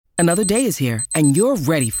Another day is here, and you're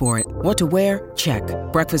ready for it. What to wear? Check.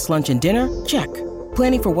 Breakfast, lunch, and dinner? Check.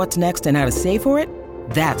 Planning for what's next and how to save for it?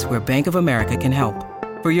 That's where Bank of America can help.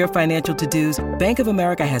 For your financial to-dos, Bank of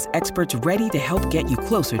America has experts ready to help get you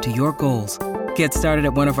closer to your goals. Get started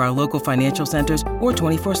at one of our local financial centers or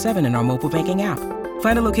 24/7 in our mobile banking app.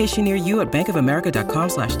 Find a location near you at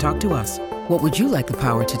bankofamerica.com/talktous. What would you like the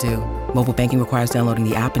power to do? Mobile banking requires downloading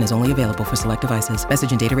the app and is only available for select devices.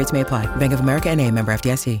 Message and data rates may apply. Bank of America N.A., member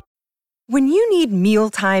FDIC. When you need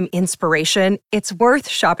mealtime inspiration, it's worth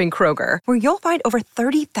shopping Kroger, where you'll find over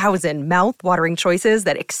 30,000 mouth-watering choices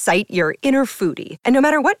that excite your inner foodie. And no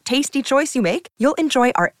matter what tasty choice you make, you'll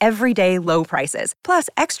enjoy our everyday low prices, plus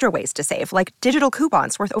extra ways to save, like digital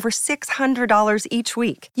coupons worth over $600 each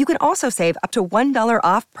week. You can also save up to $1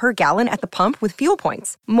 off per gallon at the pump with fuel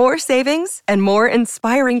points. More savings and more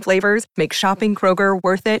inspiring flavors make shopping Kroger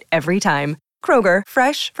worth it every time. Kroger,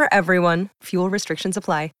 fresh for everyone. Fuel restrictions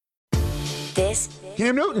apply. This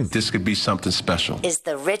Cam Newton. This could be something special. is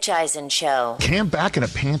the Rich Eisen Show. Cam back in a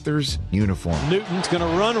Panthers uniform. Newton's going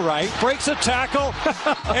to run right, breaks a tackle.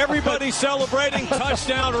 Everybody celebrating,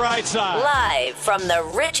 touchdown right side. Live from the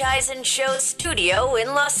Rich Eisen Show studio in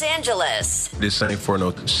Los Angeles. This ain't for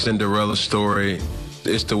no Cinderella story.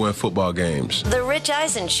 It's to win football games. The Rich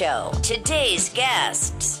Eisen Show. Today's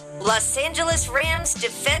guests: Los Angeles Rams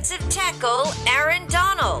defensive tackle Aaron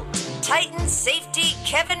Donald, Titans safety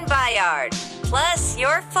Kevin Byard, plus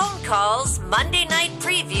your phone calls, Monday Night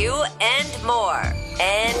Preview, and more.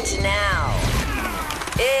 And now,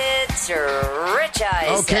 it's Rich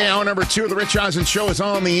Eisen. Okay, hour number 2 of the Rich Eisen Show is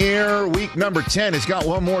on the air. Week number 10 has got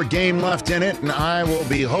one more game left in it, and I will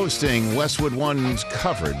be hosting Westwood One's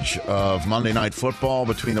coverage of Monday Night Football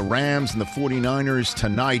between the Rams and the 49ers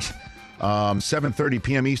tonight. 7:30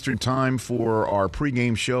 p.m. Eastern time for our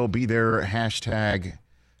pregame show. Be there, hashtag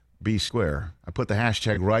B Square. I put the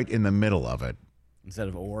hashtag right in the middle of it. Instead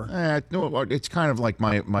of or? No, it's kind of like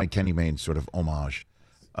my Kenny Mayne sort of homage.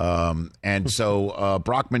 And so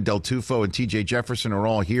Brockman, Del Tufo, and TJ Jefferson are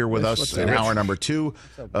all here with us in hour number 2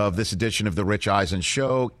 of this edition of the Rich Eisen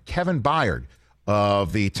Show. Kevin Byard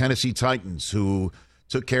of the Tennessee Titans, who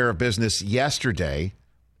took care of business yesterday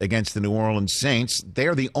against the New Orleans Saints.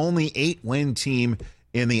 They're the only 8-win team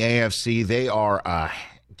in the AFC. They are a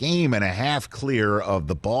game and a half clear of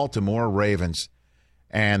the Baltimore Ravens.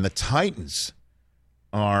 And the Titans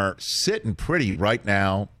are sitting pretty right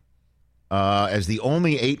now as the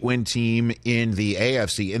only 8-win team in the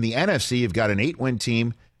AFC. In the NFC, you've got an 8-win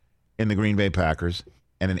team in the Green Bay Packers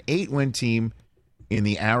and an 8-win team in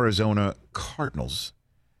the Arizona Cardinals.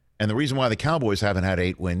 And the reason why the Cowboys don't have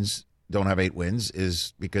 8 wins,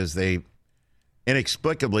 is because they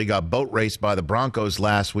inexplicably got boat raced by the Broncos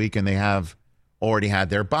last week, and they have already had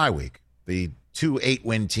their bye week. The 2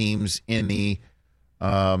 8-win teams in the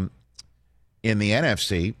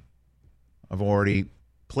NFC have already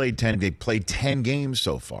played 10. They played 10 games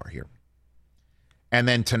so far here. And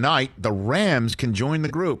then tonight, the Rams can join the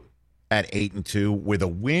group at 8-2 with a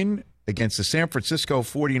win against the San Francisco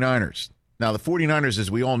 49ers. Now, the 49ers,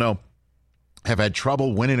 as we all know, have had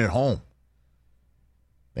trouble winning at home.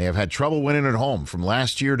 They have had trouble winning at home from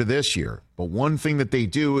last year to this year. But one thing that they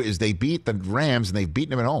do is they beat the Rams, and they've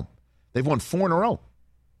beaten them at home. They've won 4 in a row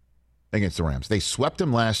against the Rams. They swept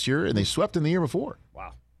them last year, and they swept them the year before.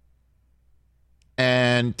 Wow.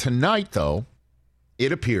 And tonight, though,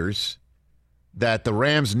 it appears that the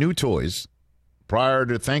Rams' new toys prior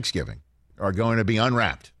to Thanksgiving are going to be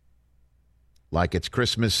unwrapped like it's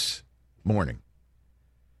Christmas morning.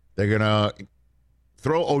 They're going to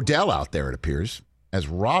throw Odell out there, it appears, as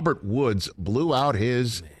Robert Woods blew out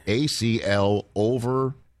his ACL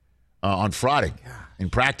over on Friday in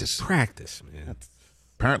practice. Practice, man.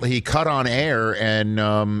 Apparently he cut on air, and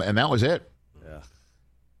that was it. Yeah.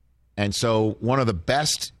 And so one of the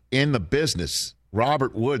best in the business,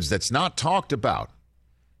 Robert Woods, that's not talked about. I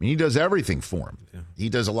mean, he does everything for him. Yeah. He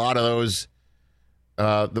does a lot of those,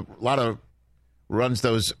 runs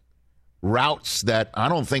those routes that I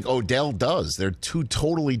don't think Odell does. They're 2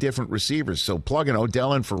 totally different receivers. So plugging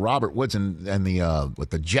Odell in for Robert Woods and the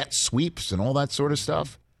with the jet sweeps and all that sort of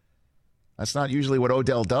stuff, that's not usually what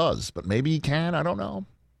Odell does. But maybe he can. I don't know.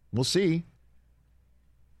 We'll see.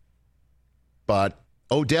 But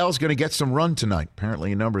Odell's going to get some run tonight.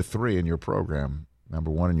 Apparently number 3 in your program,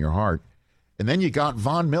 number 1 in your heart. And then you got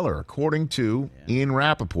Von Miller, according to Ian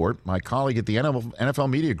Rappaport, my colleague at the NFL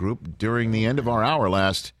Media Group, during the end of our hour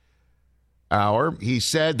last hour. He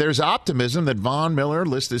said there's optimism that Von Miller,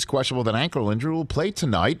 listed as questionable with an ankle injury, will play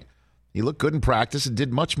tonight. He looked good in practice and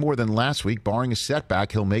did much more than last week. Barring a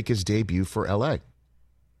setback, he'll make his debut for L.A.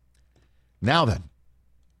 Now then,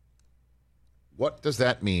 What does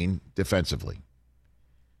that mean defensively?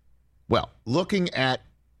 Well, looking at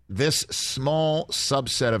this small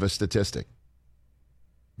subset of a statistic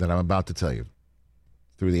that I'm about to tell you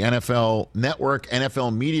through the NFL Network,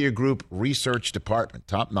 NFL Media Group Research Department,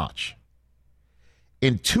 top notch.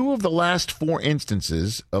 In 2 of the last 4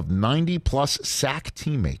 instances of 90-plus sack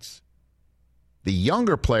teammates, the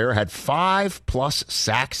younger player had 5-plus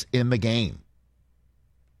sacks in the game.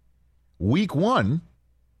 Week 1,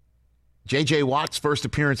 J.J. Watt's first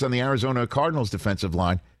appearance on the Arizona Cardinals defensive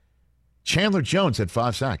line, Chandler Jones had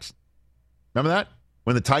 5 sacks. Remember that?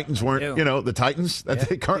 When the Titans weren't, the Titans that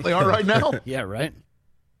they currently are right now? Yeah, right.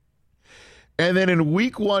 And then in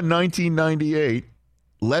week 1, 1998,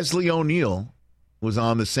 Leslie O'Neal was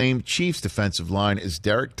on the same Chiefs defensive line as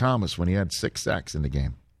Derek Thomas when he had 6 sacks in the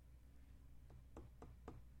game.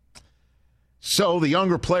 So the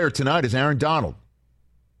younger player tonight is Aaron Donald,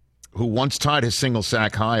 who once tied his single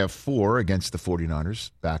sack high of 4 against the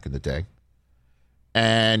 49ers back in the day.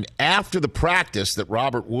 And after the practice that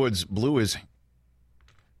Robert Woods blew his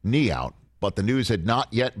knee out, but the news had not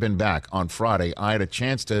yet been back on Friday, I had a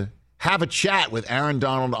chance to have a chat with Aaron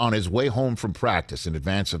Donald on his way home from practice in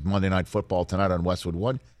advance of Monday Night Football tonight on Westwood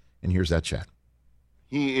One, and here's that chat.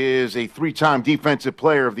 He is a 3-time Defensive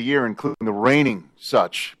Player of the Year, including the reigning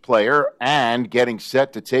such player, and getting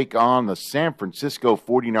set to take on the San Francisco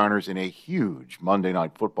 49ers in a huge Monday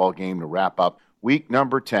Night Football game to wrap up week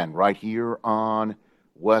number 10 right here on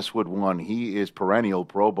Westwood One. He is perennial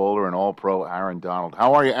Pro Bowler and All-Pro Aaron Donald.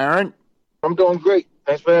 How are you, Aaron? I'm doing great.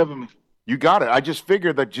 Thanks for having me. You got it. I just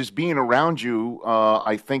figured that just being around you,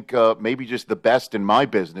 I think maybe just the best in my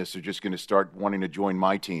business are just going to start wanting to join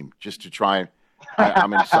my team just to try.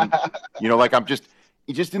 I'm in some, like I'm just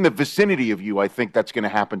in the vicinity of you. I think that's going to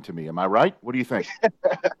happen to me. Am I right? What do you think?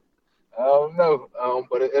 I don't know,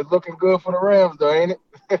 but it's looking good for the Rams, though, ain't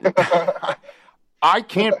it? I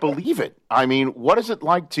can't believe it. I mean, what is it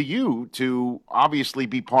like to you to obviously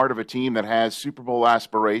be part of a team that has Super Bowl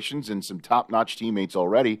aspirations and some top-notch teammates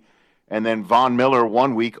already, and then Von Miller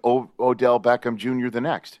one week, Odell Beckham Jr. the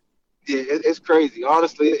next? Yeah, it's crazy.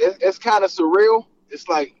 Honestly, it's kind of surreal. It's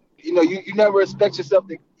like, you never expect yourself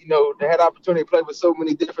to, to have the opportunity to play with so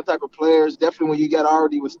many different type of players. Definitely when you got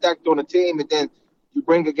already was stacked on a team, and then you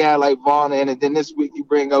bring a guy like Von in, and then this week you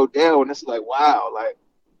bring Odell, and it's like, wow, like,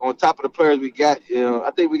 on top of the players we got,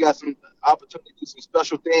 I think we got some opportunity to do some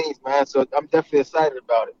special things, man. So I'm definitely excited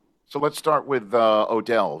about it. So let's start with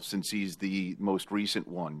Odell, since he's the most recent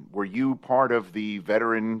one. Were you part of the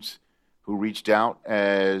veterans who reached out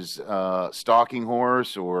as stalking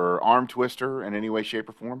horse or arm twister in any way, shape,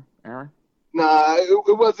 or form, Aaron? Nah,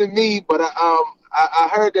 it wasn't me, but I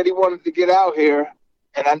heard that he wanted to get out here,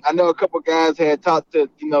 and I know a couple guys had talked to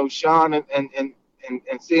Sean and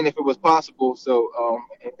seeing if it was possible. So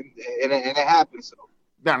and it happened. So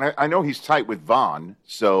now I know he's tight with Von,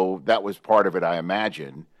 so that was part of it, I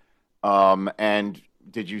imagine. And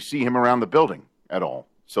did you see him around the building at all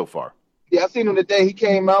so far? Yeah, I seen him the day he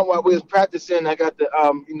came out while we was practicing. I got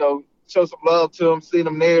to show some love to him, seeing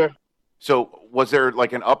him there. So was there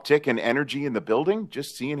like an uptick in energy in the building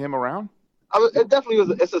just seeing him around? It definitely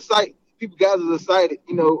was. It's a sight. Guys are excited.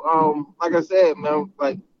 Like I said, man,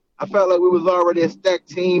 like, I felt like we was already a stacked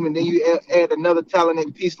team, and then you add another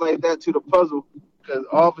talented piece like that to the puzzle, because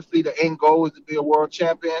obviously the end goal is to be a world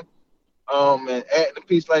champion. And adding a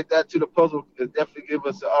piece like that to the puzzle is definitely give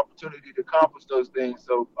us the opportunity to accomplish those things.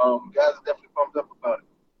 So guys are definitely pumped up about it.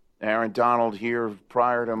 Aaron Donald here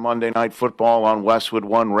prior to Monday Night Football on Westwood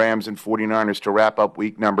One, Rams and 49ers to wrap up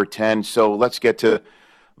week number 10. So let's get to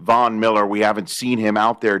Von Miller. We haven't seen him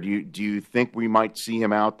out there. Do you think we might see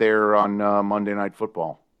him out there on Monday Night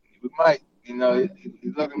Football? We might.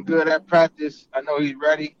 He's looking good at practice. I know he's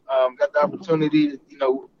ready. Got the opportunity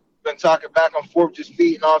to, been talking back and forth, just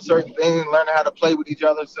feeding on certain things, learning how to play with each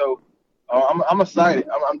other. So I'm excited.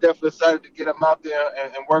 I'm definitely excited to get him out there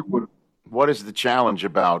and work with him. What is the challenge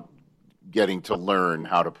about getting to learn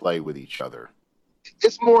how to play with each other?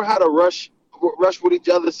 It's more how to rush with each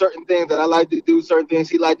other, certain things that I like to do, certain things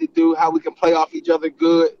he like to do, how we can play off each other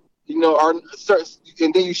good.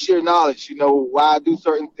 And then you share knowledge, why I do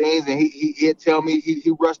certain things, and he'd tell me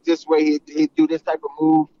he rushed this way, he'd do this type of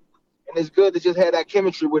move. And it's good to just have that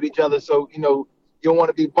chemistry with each other. So, you don't want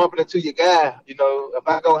to be bumping into your guy. If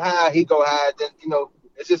I go high, he go high, then,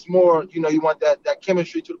 it's just more, you want that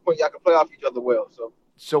chemistry to the point y'all can play off each other well.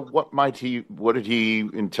 So what did he,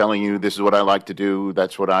 in telling you, this is what I like to do,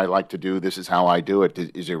 that's what I like to do, this is how I do it,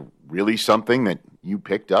 is there really something that you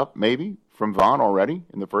picked up maybe from Von already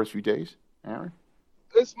in the first few days, Aaron?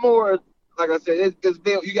 It's more, like I said, it's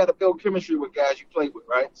build. You got to build chemistry with guys you play with,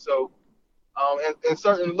 right? So And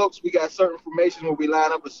certain looks, we got certain formation where we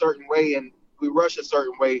line up a certain way and we rush a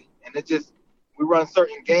certain way, and we run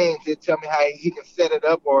certain games. They tell me how he can set it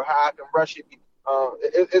up or how I can rush it.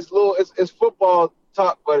 It's football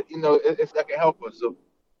talk, but it's that can help us. So.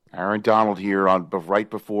 Aaron Donald here right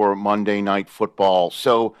before Monday Night Football.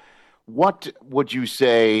 So, what would you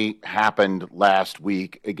say happened last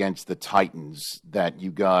week against the Titans that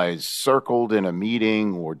you guys circled in a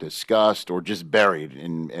meeting or discussed or just buried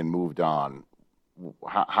and moved on?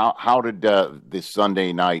 How did this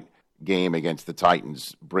Sunday night game against the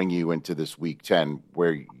Titans bring you into this Week 10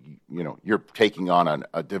 where you're taking on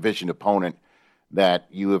a division opponent that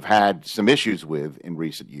you have had some issues with in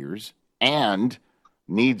recent years and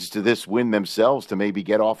needs to this win themselves to maybe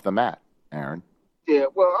get off the mat, Aaron? Yeah,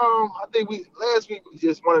 well, I think last week was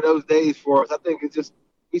just one of those days for us. I think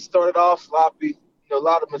we started off sloppy, a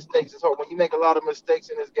lot of mistakes. It's hard when you make a lot of mistakes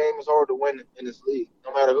in this game. It's hard to win in this league,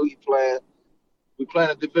 no matter who you playing. We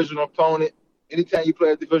playing a divisional opponent. Anytime you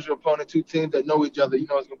play a divisional opponent, two teams that know each other, it's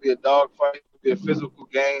going to be a dogfight. It's going to be a physical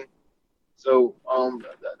game. So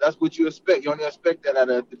that's what you expect. You only expect that out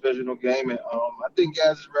of a divisional game. And I think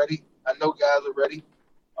guys are ready. I know guys are ready.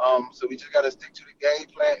 So we just got to stick to the game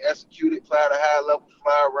plan, execute it, play at a high level,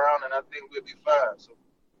 fly around, and I think we'll be fine. So,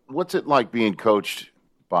 what's it like being coached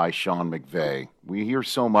by Sean McVay? We hear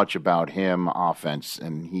so much about him, offense,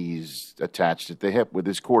 and he's attached at the hip with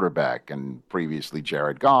his quarterback, and previously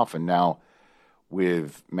Jared Goff, and now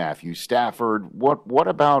with Matthew Stafford. What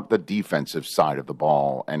about the defensive side of the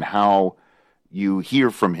ball and how you hear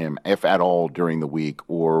from him, if at all, during the week,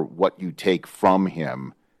 or what you take from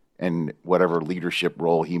him and whatever leadership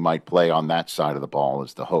role he might play on that side of the ball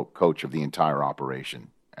as the coach of the entire operation,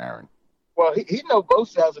 Aaron? Well, he knows both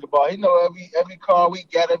sides of the ball. He knows every call we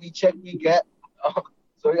got, every check we got.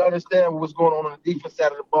 So he understands what's going on the defense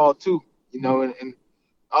side of the ball, too. And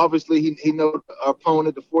obviously he knows our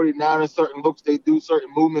opponent, the 49ers, certain looks they do,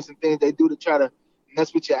 certain movements and things they do to try to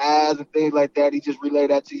mess with your eyes and things like that. He just relay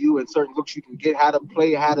that to you, and certain looks you can get, how to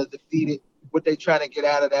play, how to defeat it, what they trying to get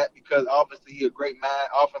out of that, because obviously he's a great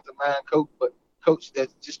offensive mind coach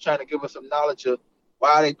that's just trying to give us some knowledge of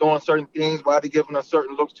why they doing certain things, why they giving us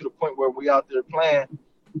certain looks to the point where we out there playing.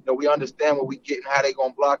 We understand what we get and how they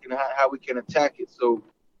going to block and how we can attack it. So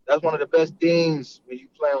that's one of the best things when you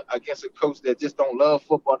play against a coach that just don't love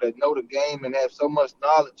football, that know the game and have so much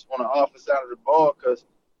knowledge on the offense side of the ball, because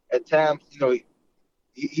at times,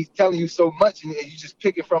 he's telling you so much, and you just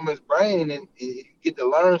pick it from his brain, and you get to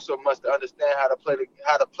learn so much to understand how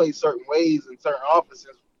to play certain ways and certain offenses.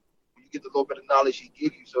 You get the little bit of knowledge he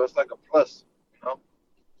gives you, so it's like a plus.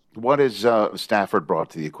 What has Stafford brought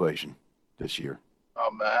to the equation this year?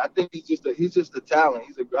 Oh man, I think he's just a talent.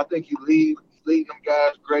 I think he's leading them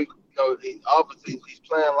guys great. Obviously he's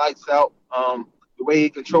playing lights out. The way he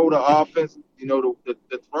controlled the offense,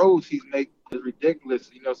 the throws he's making is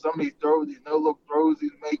ridiculous. Some of these throws, these no-look throws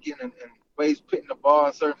he's making, and ways putting the ball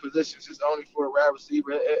in certain positions just only for the wide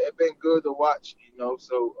receiver. It's been good to watch,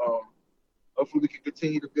 So hopefully we can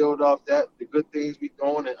continue to build off that, the good things we're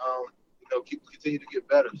doing, and continue to get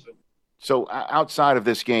better. So outside of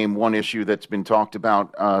this game, one issue that's been talked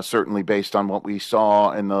about, certainly based on what we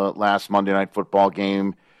saw in the last Monday Night Football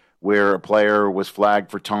game, where a player was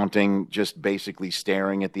flagged for taunting, just basically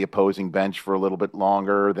staring at the opposing bench for a little bit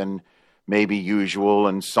longer than maybe usual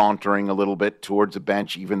and sauntering a little bit towards the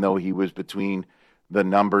bench, even though he was between the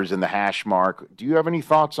numbers and the hash mark. Do you have any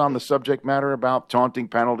thoughts on the subject matter about taunting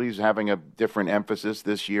penalties having a different emphasis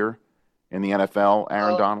this year in the NFL,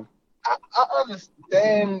 Aaron Donald? I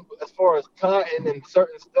understand as far as taunting and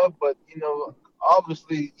certain stuff, but,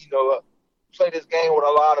 obviously, play this game with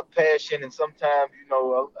a lot of passion, and sometimes,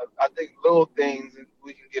 I think little things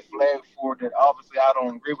we can get flagged for that obviously I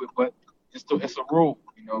don't agree with, but it's a rule.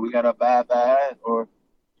 We got to abide by it, or,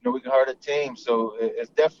 we can hurt a team. So it's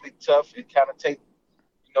definitely tough. It kind of takes,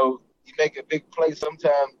 you make a big play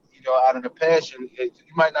sometimes, out of the passion. You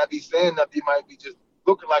might not be saying nothing. You might be just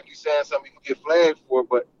looking like you're saying something you can get flagged for,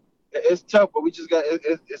 but it's tough. But we just got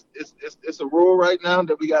it's a rule right now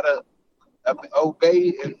that we got to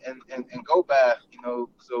obey and go by,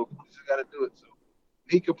 so we just got to do it. So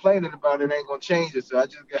me complaining about it ain't going to change it. So I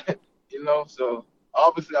just got, so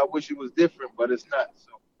obviously I wish it was different, but it's not.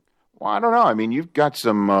 So. Well, I don't know. I mean, you've got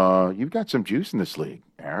some juice in this league,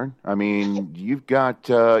 Aaron. I mean, you've got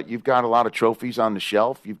a lot of trophies on the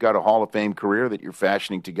shelf. You've got a Hall of Fame career that you're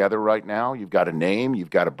fashioning together right now. You've got a name. You've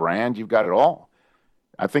got a brand. You've got it all.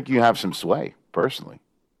 I think you have some sway, personally,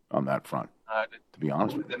 on that front. To be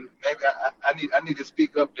honest with you. Maybe I need to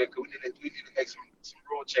speak up there, because we need to make some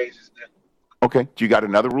rule changes there. Okay. Do you got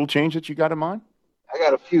another rule change that you got in mind? I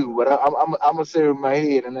got a few, but I'm gonna say it in my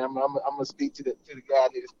head, and I'm gonna speak to the guy I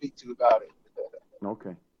need to speak to about it.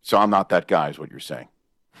 Okay. So I'm not that guy, is what you're saying.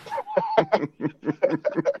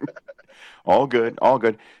 All good, all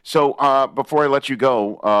good. So before I let you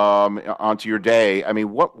go onto your day, I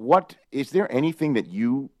mean, what is there anything that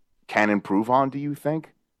you can improve on, do you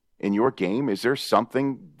think, in your game? Is there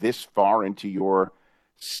something this far into your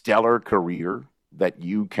stellar career that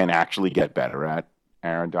you can actually get better at,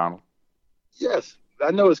 Aaron Donald? Yes.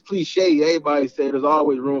 I know it's cliche. Everybody say there's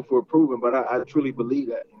always room for improvement, but I truly believe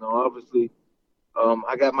that. You know, obviously,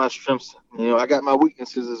 I got my strengths. You know, I got my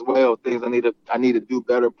weaknesses as well. Things I need to do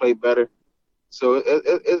better, play better. So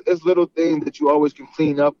it's little things that you always can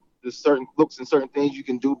clean up. There's certain looks and certain things you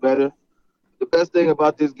can do better. The best thing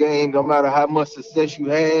about this game, no matter how much success you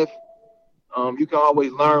have, you can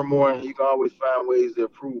always learn more, and you can always find ways to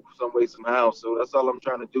improve some way, somehow. So that's all I'm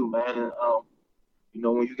trying to do, man. And, you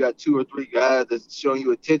know, when you got 2 or 3 guys that's showing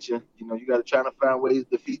you attention, you know, you got to try to find ways to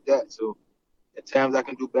defeat that. So at times I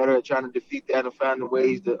can do better at trying to defeat that and find the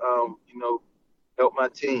ways to, you know, help my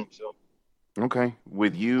team. So. Okay.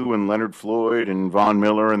 With you and Leonard Floyd and Von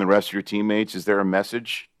Miller and the rest of your teammates, is there a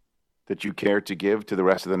message that you care to give to the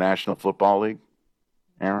rest of the National Football League,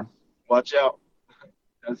 Aaron? Watch out.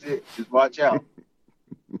 That's it. Just watch out.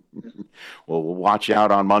 Well, we'll watch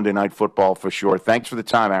out on Monday Night Football for sure. Thanks for the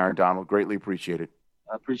time, Aaron Donald. Greatly appreciate it.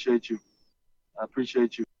 I appreciate you.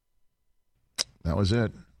 That was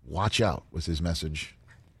it. Watch out was his message.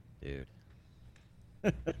 Dude.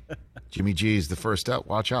 Jimmy G is the first up.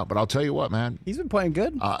 Watch out. But I'll tell you what, man. He's been playing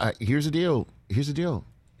good. Here's the deal.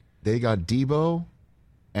 They got Debo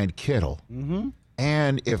and Kittle. Mm-hmm.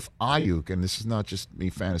 And if Ayuk, and this is not just me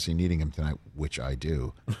fantasy needing him tonight, which I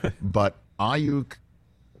do, but Ayuk,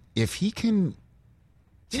 if he can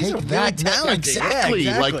take that down, exactly.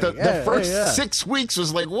 Like the first 6 weeks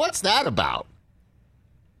was like, what's that about?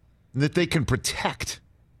 That they can protect.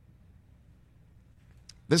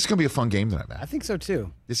 This is going to be a fun game tonight, man. I think so,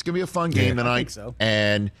 too. This is going to be a fun game tonight. I think so.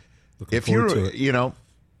 And if you're, you know,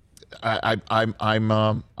 I'm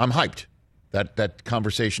hyped. That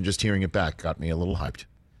conversation, just hearing it back, got me a little hyped.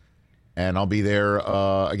 And I'll be there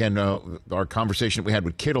again. Our conversation that we had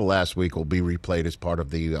with Kittle last week will be replayed as part of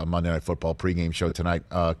the Monday Night Football pregame show tonight.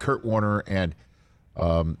 Kurt Warner and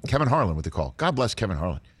Kevin Harlan with the call. God bless Kevin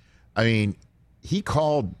Harlan. I mean, he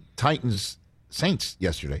called Titans Saints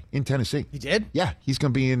yesterday in Tennessee. He did? Yeah, he's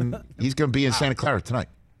going to be in Santa Clara tonight.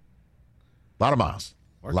 A lot of miles.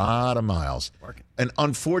 Working. An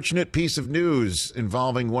unfortunate piece of news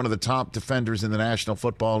involving one of the top defenders in the National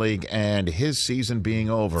Football League and his season being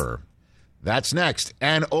over. That's next.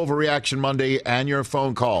 And Overreaction Monday and your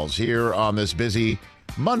phone calls here on this busy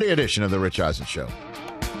Monday edition of the Rich Eisen Show.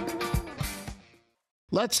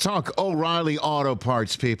 Let's talk O'Reilly Auto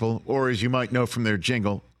Parts, people, or as you might know from their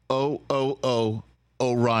jingle, O'Reilly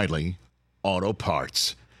Auto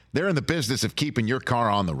Parts. They're in the business of keeping your car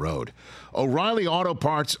on the road. O'Reilly Auto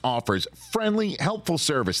Parts offers friendly, helpful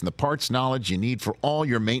service and the parts knowledge you need for all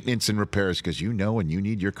your maintenance and repairs, because you know when you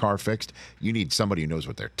need your car fixed, you need somebody who knows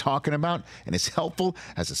what they're talking about and is helpful,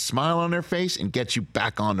 has a smile on their face, and gets you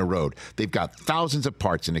back on the road. They've got thousands of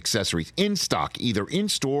parts and accessories in stock, either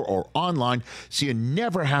in-store or online, so you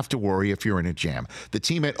never have to worry if you're in a jam. The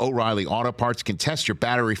team at O'Reilly Auto Parts can test your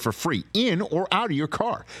battery for free in or out of your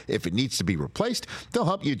car. If it needs to be replaced, they'll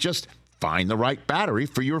help you just find the right battery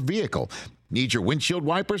for your vehicle. Need your windshield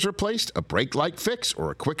wipers replaced, a brake light fix,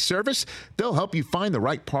 or a quick service? They'll help you find the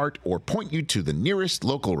right part or point you to the nearest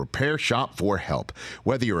local repair shop for help.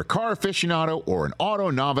 Whether you're a car aficionado or an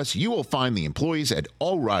auto novice, you will find the employees at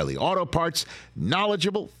O'Reilly Auto Parts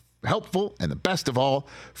knowledgeable, helpful, and the best of all,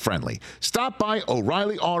 friendly. Stop by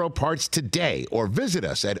O'Reilly Auto Parts today or visit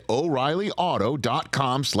us at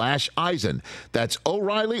O'ReillyAuto.com/Eisen. That's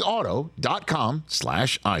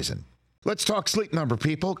O'ReillyAuto.com/Eisen. Let's talk Sleep Number,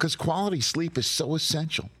 people, because quality sleep is so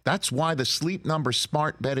essential. That's why the Sleep Number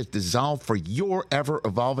Smart Bed is designed for your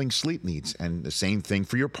ever-evolving sleep needs, and the same thing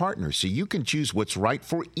for your partner, so you can choose what's right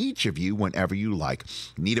for each of you whenever you like.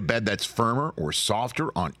 Need a bed that's firmer or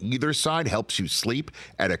softer on either side, helps you sleep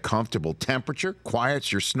at a comfortable temperature,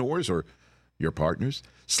 quiets your snores or your partner's?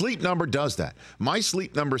 Sleep Number does that. My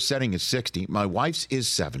Sleep Number setting is 60. My wife's is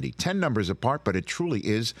 70. 10 numbers apart, but it truly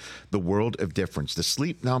is the world of difference. The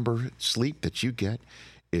Sleep Number sleep that you get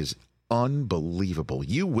is unbelievable.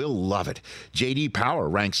 You will love it. J.D. Power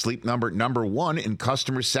ranks Sleep Number number 1 in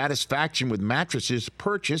customer satisfaction with mattresses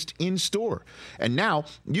purchased in store. And now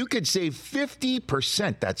you could save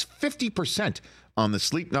 50%. That's 50% on the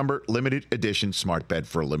Sleep Number limited edition smart bed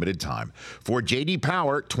for a limited time. For J.D.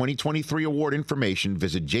 Power 2023 award information,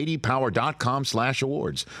 visit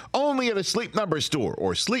jdpower.com/awards. Only at a Sleep Number store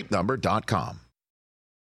or sleepnumber.com.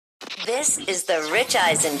 This is the Rich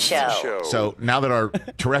Eisen Show. So now that our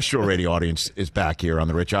terrestrial radio audience is back here on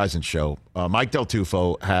the Rich Eisen Show, Mike Del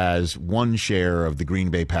Tufo has one share of the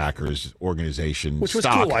Green Bay Packers organization Which was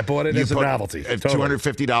stock. cool. I bought it as a novelty.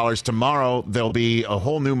 $250. Tomorrow, there'll be a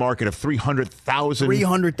whole new market of 300,000.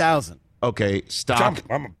 300,000. Okay, stock.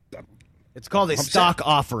 It's called a stock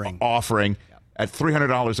offering. At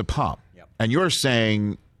 $300 a pop. Yep. And you're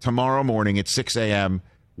saying tomorrow morning at 6 a.m.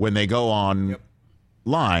 when they go on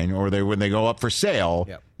line or when they go up for sale,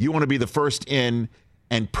 you want to be the first in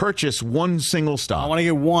and purchase one single stock. I want to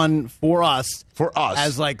get one for us. For us.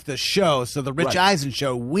 As like the show. So the Rich Eisen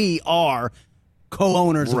Show, we are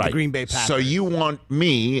co-owners of the Green Bay Packers. So you want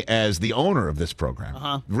me as the owner of this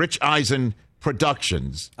program. Rich Eisen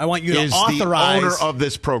Productions. I want you to is authorize the owner of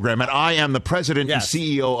this program, and I am the president and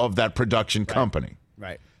CEO of that production company.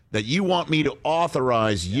 Right. That you want me to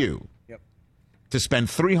authorize you to spend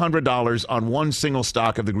 $300 on one single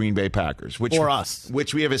stock of the Green Bay Packers, which for us,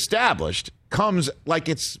 which we have established comes like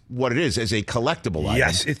it's what it is as a collectible item.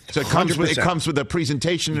 Yes, so it comes with a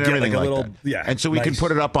presentation and everything like that. Yeah, and so we can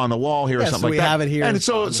put it up on the wall here or something like that. We have it here. And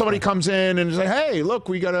so somebody comes in and say, "Hey, look,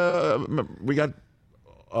 we got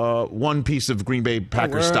one piece of Green Bay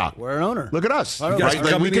Packers stock. We're an owner. Look at us, right?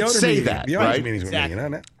 Like we could say that, right?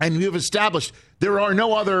 Exactly. And we have established there are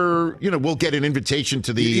no other. We'll get an invitation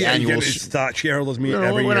to the annual stock shareholders meeting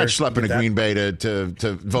every year. We're not schlepping to Green Bay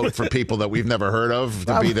to vote for people that we've never heard of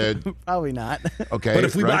to be the. Probably not. Okay, but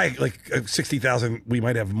if we buy like 60,000, we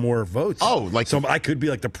might have more votes. Oh, so I could be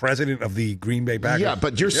like the president of the Green Bay Packers. Yeah,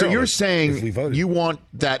 but you're saying you want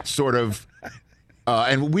that sort of.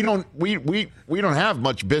 And we don't have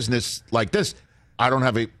much business like this. I don't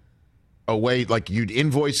have a way like you'd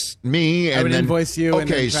invoice me and I would then invoice you. Okay, and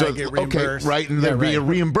then try to get reimbursed. right, and there'd be a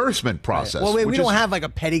reimbursement process. Well, we don't have like a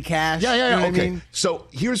petty cash. Yeah. You know Okay, what I mean? so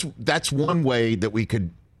that's one way that we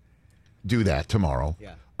could do that tomorrow.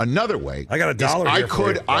 Yeah. Another way, I got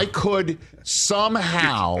 $1 here. I could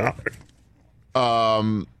somehow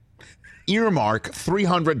earmark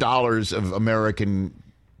 $300 of American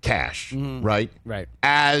cash, right,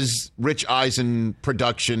 as Rich Eisen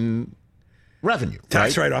production revenue,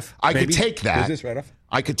 tax write-off. I could take that. Business write-off.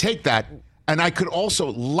 I could take that, and I could also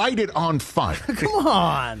light it on fire. Come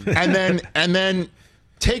on, and then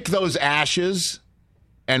take those ashes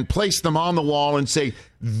and place them on the wall and say,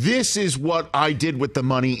 "This is what I did with the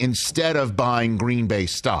money instead of buying Green Bay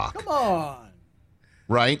stock." Come on,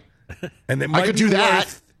 right? And then I could do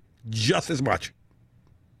that just as much.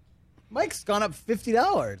 Mike's gone up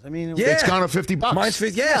 $50. I mean, it's gone up $50. Mine's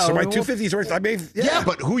 50. Yeah, so my 250 is worth. I made. Yeah,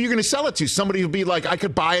 but who are you going to sell it to? Somebody will be like, I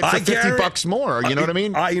could buy it for $50 more. You know what I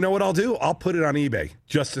mean? You know what I'll do? I'll put it on eBay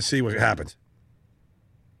just to see what happens.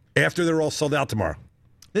 After they're all sold out tomorrow.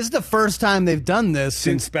 This is the first time they've done this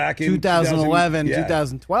since back in 2011,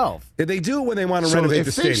 2012. They do it when they want to renovate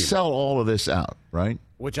the stadium. If they sell all of this out, right?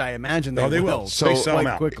 Which I imagine they will. So they sell them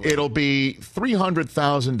out quickly. It'll be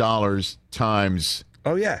 $300,000 times.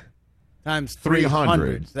 Oh yeah. Times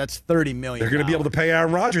 300. That's $30 million. They're going to be able to pay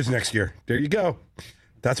Aaron Rodgers next year. There you go.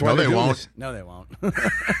 That's why they won't. This. No, they won't.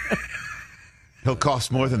 He'll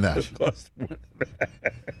cost more than that. No,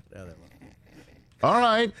 they won't. All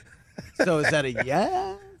right. So is that a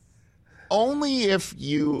yes? Only if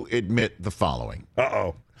you admit the following.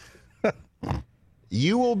 Uh-oh.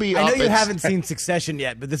 You will be I up know you haven't seen Succession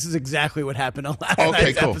yet, but this is exactly what happened on last Okay,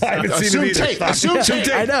 night's cool. episode. I haven't seen it either. Assume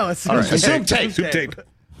tape. I know. Assume tape.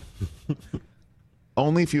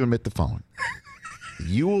 Only if you admit the following.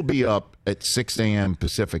 You will be up at 6 a.m.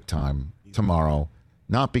 Pacific time tomorrow,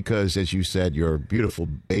 not because, as you said, your beautiful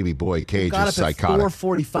baby boy Cage is psychotic.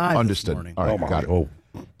 4:45 Understood. this morning. All right, got it.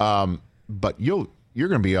 But you're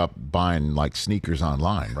going to be up buying like sneakers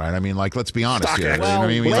online, right? I mean, like, let's be honest here.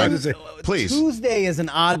 Well, you know what I mean? Please. Tuesday is an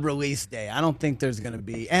odd release day. I don't think there's going to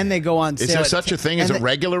be, and they go on sale. Is there such a thing as a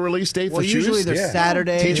regular release day for shoes? Usually there's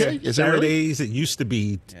Saturdays. TJ, is Saturdays? It used to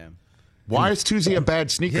be. Yeah. Why is Tuesday a bad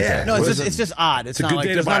sneaker day? No, it's just odd. It's not like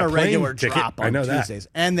there's not a regular drop on Tuesdays. Tuesdays.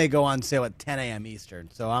 And they go on sale at 10 a.m. Eastern.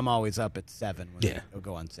 So I'm always up at 7 when they'll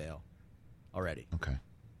go on sale already. Okay.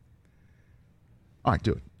 All right,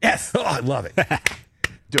 do it. Yes. Oh, I love it.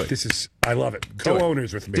 Do it. I love it.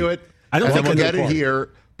 Co-owners with me. Do it. I don't think we'll get it's it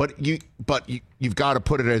here, but you've got to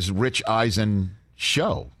put it as Rich Eisen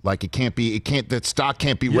show. Like that stock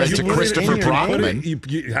can't be read to Christopher Brockman.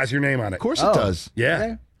 It has your name on it. Of course it does.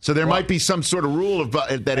 Yeah. So there might be some sort of rule of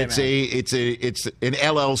that it's an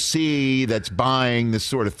LLC that's buying this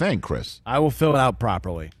sort of thing, Chris. I will fill it out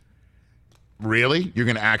properly. Really? You're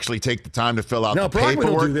going to actually take the time to fill out the Brockman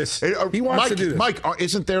paperwork? will do this. He wants to do this. Mike,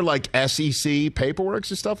 isn't there like SEC paperwork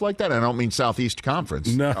and stuff like that? I don't mean Southeast Conference.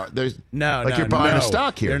 No. You're buying a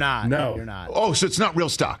stock here. You're not. No. You're not. Oh, so it's not real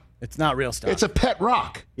stock. It's not real stock. It's a pet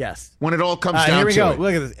rock. Yes. When it all comes down to it. Here we go.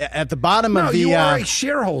 Look at this. At the bottom of the... you are a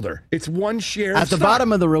shareholder. It's one share At of the stock.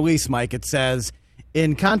 bottom of the release, Mike, it says,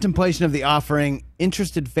 in contemplation of the offering,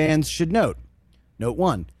 interested fans should note. Note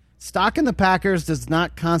 1. Stock in the Packers does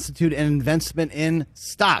not constitute an investment in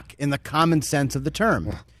stock in the common sense of the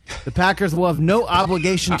term. The Packers will have no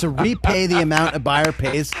obligation to repay the amount a buyer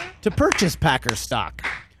pays to purchase Packers stock.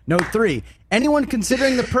 Note 3. Anyone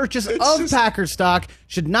considering the purchase of Packers stock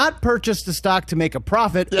should not purchase the stock to make a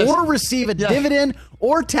profit or receive a dividend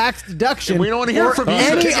or tax deduction we don't want to hear or from you.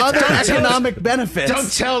 any other economic benefits.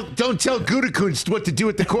 Don't tell Gutekunst what to do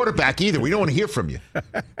with the quarterback either. We don't want to hear from you.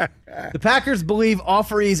 The Packers believe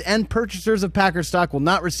offerees and purchasers of Packers stock will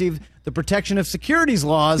not receive the protection of securities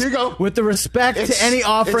laws with the respect to any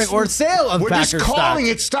offering or sale of Packers stock. We're just calling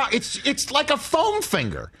it stock. It's like a foam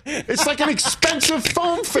finger. It's like an expensive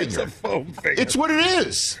foam finger. It's a foam finger. It's what it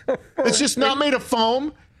is. It's just not made of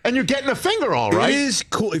foam, and you're getting a finger all right. It is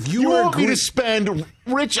cool. If you want me to spend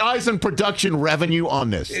Rich Eisen production revenue on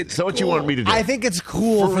this. Is that what you want me to do? I think it's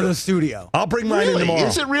cool for the studio. I'll bring mine in tomorrow.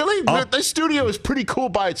 Is it really? The studio is pretty cool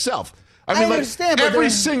by itself. I mean, understand, but every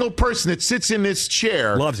single person that sits in this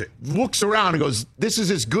chair loves it. Looks around and goes, "This is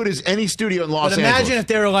as good as any studio in Los Angeles." But imagine if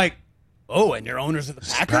they were like, "Oh, and you're owners of the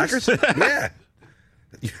Packers?" Yeah.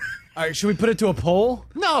 All right, should we put it to a poll?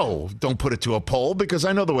 No, don't put it to a poll because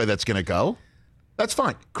I know the way that's going to go. That's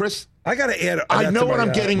fine, Chris. I got to add. I know what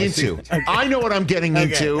I'm getting into. I know what I'm getting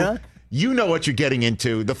into. Huh? You know what you're getting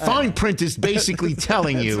into. The fine print is basically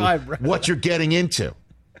telling you what you're getting into.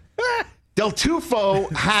 Del Tufo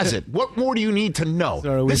has it. What more do you need to know?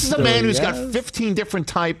 This is a man who's got 15 different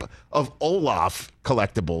type of Olaf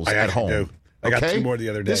collectibles at home. I got 2 more the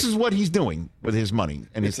other day. This is what he's doing with his money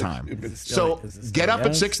and his time. So get up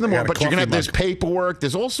at 6 in the morning, but you're going to have this paperwork.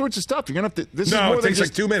 There's all sorts of stuff. You're going to have to. This is more it than takes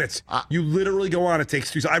like 2 minutes. You literally go on. It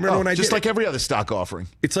takes 2. I remember when I just did like every other stock offering.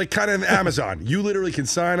 It's like kind of Amazon. You literally can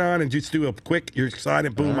sign on and just do a quick. You sign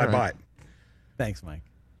it, boom, I buy it. Thanks, Mike.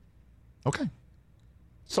 Okay,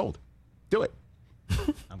 sold. Do it.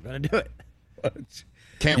 I'm going to do it.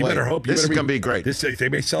 Can't you wait. Better hope. This is going to be great. They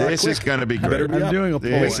may sell This is going to be great. I'm doing a poll.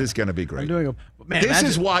 This is going to be great. I'm doing a man. This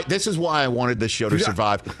is why I wanted this show to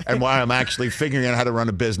survive, and why I'm actually figuring out how to run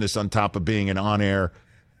a business on top of being an on-air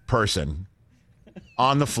person,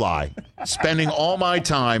 on the fly, spending all my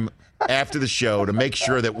time after the show to make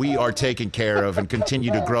sure that we are taken care of and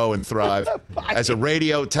continue to grow and thrive as a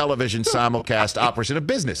radio, television, simulcast operation. A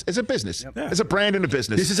business. It's a business. It's a brand and a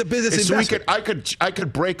business. This is a business so investment. I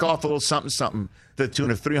could break off a little something to the tune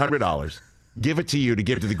of $300. Give it to you to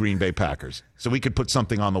give to the Green Bay Packers. So we could put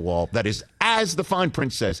something on the wall that is, as the fine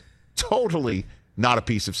print says, totally not a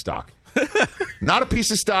piece of stock. Not a piece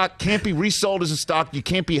of stock. Can't be resold as a stock. You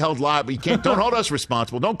can't be held liable. Don't hold us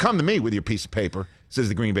responsible. Don't come to me with your piece of paper, says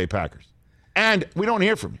the Green Bay Packers. And we don't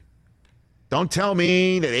hear from you. Don't tell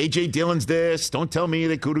me that A.J. Dillon's this. Don't tell me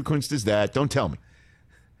that Gutekunst is that. Don't tell me.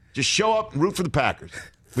 Just show up and root for the Packers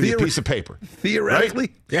with your piece of paper. Theoretically?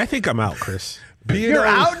 Right? Yeah, I think I'm out, Chris. You're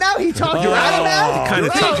out now? He talked you out of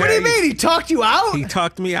that? What do you mean? He talked you out? He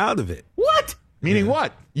talked me out of it. What? Meaning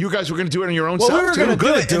what? You guys were going to do it on your own Well, self? we were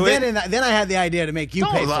going to do it, it. Then I had the idea to make you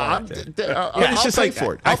pay for it. It's just like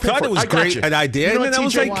for it. I thought it was great an idea, and then I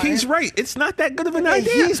was like, he's right. It's not that good of an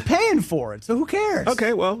idea. He's paying for it, so who cares?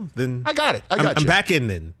 Okay, well then I got it. I'm back in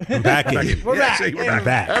then. I'm back in. We're back. We're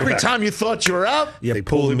back. Every time you thought you were out, Yeah, they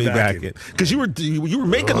pulled me back in because you were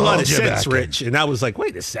making a lot of sense, Rich, and I was like,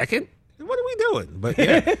 wait a second, what are we doing? But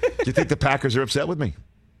yeah, do you think the Packers are upset with me?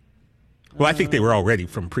 well, I think they were already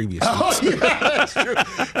from previous. Oh, yeah, that's true.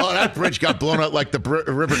 Oh, that bridge got blown up like the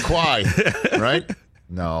River Kwai, right?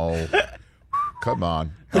 No. Come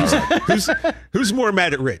on. All right. Who's more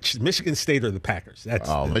mad at Rich, Michigan State or the Packers?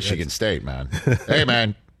 Michigan State, man. Hey,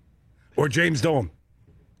 man. Or James Dolan.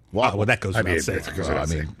 What? Well, that goes without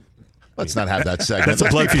saying. Let's not have that segment. That's a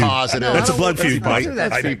blood feud. Positive. That's a blood feud, Mike.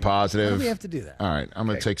 Let's be positive. Why do we have to do that? All right, I'm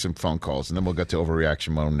going to take some phone calls, and then we'll get to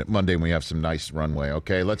Overreaction Monday, and we have some nice runway.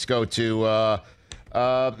 Okay, let's go to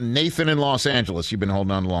Nathan in Los Angeles. You've been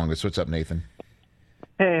holding on the longest. What's up, Nathan?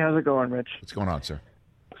 Hey, how's it going, Rich? What's going on, sir?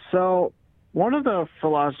 So, one of the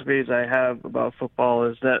philosophies I have about football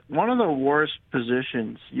is that one of the worst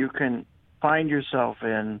positions you can find yourself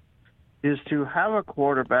in is to have a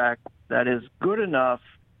quarterback that is good enough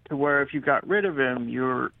to where if you got rid of him,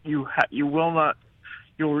 you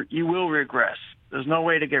will regress. There's no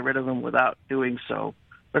way to get rid of him without doing so.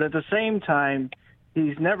 But at the same time,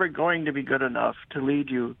 he's never going to be good enough to lead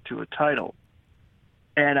you to a title.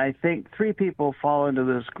 And I think three people fall into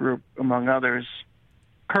this group, among others.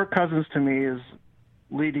 Kirk Cousins, to me, is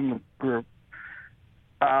leading the group.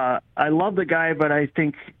 I love the guy, but I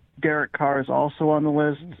think Derek Carr is also on the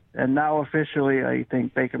list. And now officially, I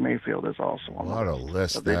think Baker Mayfield is also on the list. What a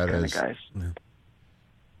list that is. Guys.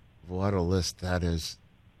 What a list that is.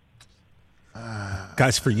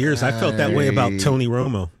 Guys, for years, I felt that way about Tony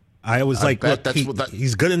Romo. I was like, look,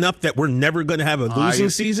 he's good enough that we're never going to have a losing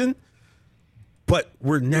season, but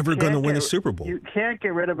we're never going to win a Super Bowl. You can't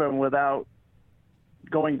get rid of him without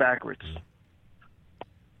going backwards.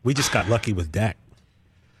 We just got lucky with Dak.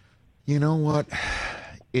 You know what?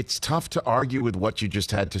 It's tough to argue with what you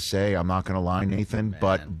just had to say. I'm not going to lie, Nathan,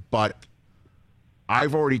 but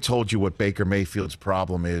I've already told you what Baker Mayfield's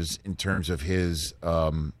problem is in terms of his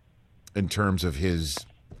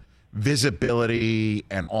visibility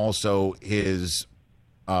and also his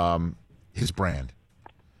brand.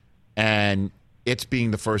 And it's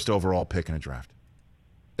being the first overall pick in a draft.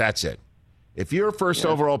 That's it. If you're a first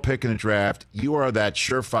overall pick in a draft, you are that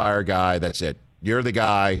surefire guy. That's it. You're the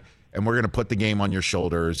guy, and we're going to put the game on your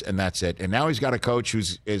shoulders, and that's it. And now he's got a coach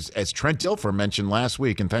who's, as Trent Dilfer mentioned last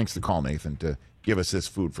week, and thanks to call, Nathan, to give us this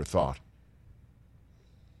food for thought.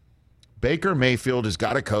 Baker Mayfield has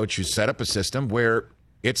got a coach who's set up a system where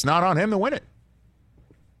it's not on him to win it.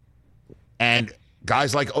 And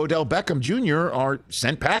guys like Odell Beckham Jr. are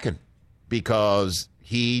sent packing because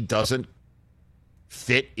he doesn't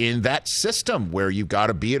fit in that system where you've got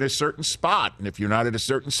to be at a certain spot. And if you're not at a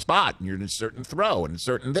certain spot, and you're in a certain throw and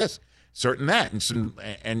certain this, certain that.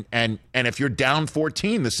 And if you're down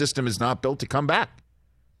 14, the system is not built to come back.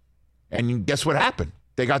 And guess what happened?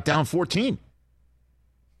 They got down 14.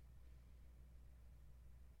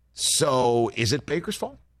 So is it Baker's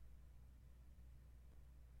fault?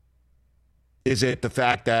 Is it the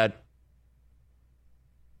fact that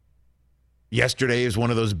yesterday is one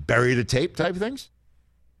of those bury the tape type things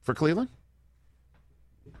for Cleveland?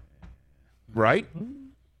 Right?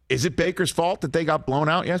 Is it Baker's fault that they got blown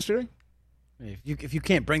out yesterday? If you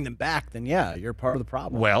can't bring them back, then yeah, you're part of the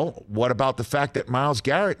problem. Well, what about the fact that Myles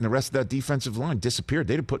Garrett and the rest of that defensive line disappeared?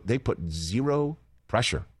 They put zero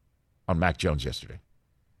pressure on Mac Jones yesterday.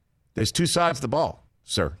 There's two sides of the ball,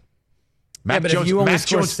 sir. Mac Jones, if you only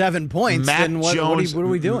score 7 points, then what are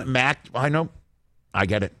we doing? I know. I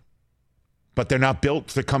get it. But they're not built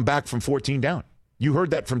to come back from 14 down. You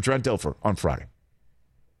heard that from Trent Dilfer on Friday.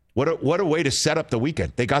 What a way to set up the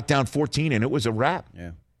weekend. They got down 14, and it was a wrap.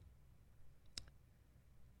 Yeah.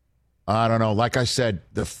 I don't know. Like I said,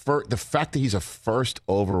 the fact that he's a first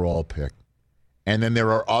overall pick, and then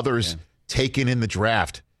there are others taken in the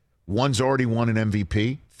draft. One's already won an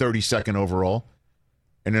MVP, 32nd overall,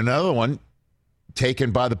 and another one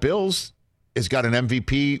taken by the Bills has got an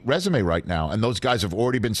MVP resume right now. And those guys have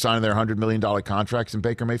already been signing their $100 million contracts, and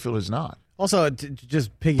Baker Mayfield has not. Also,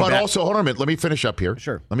 just piggyback. But also, hold on a minute. Let me finish up here.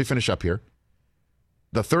 Sure. Let me finish up here.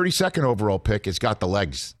 The 32nd overall pick has got the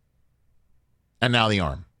legs and now the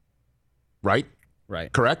arm. Right?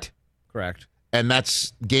 Right. Correct? Correct. And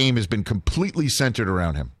that's game has been completely centered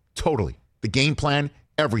around him. Totally. The game plan,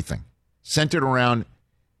 everything. Centered around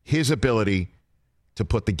his ability to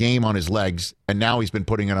put the game on his legs, and now he's been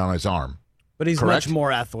putting it on his arm. But he's correct? Much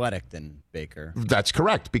more athletic than Baker. That's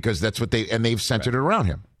correct, because that's what they've centered it around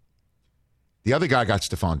him. The other guy got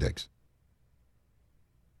Stephon Diggs.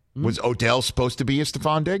 Was Odell supposed to be a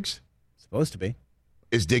Stephon Diggs? Supposed to be.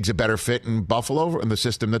 Is Diggs a better fit in Buffalo in the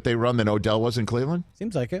system that they run than Odell was in Cleveland?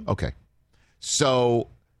 Seems like it. Okay. So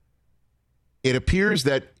it appears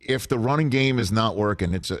that if the running game is not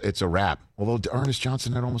working, it's a wrap. Although Ernest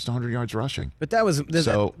Johnson had almost 100 yards rushing. But that's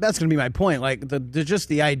going to be my point. Like just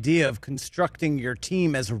the idea of constructing your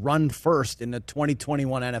team as run first in the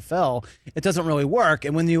 2021 NFL, it doesn't really work.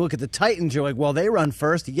 And when you look at the Titans, you're like, well, they run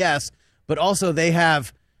first, yes, but also they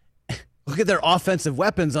have look at their offensive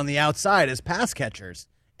weapons on the outside as pass catchers,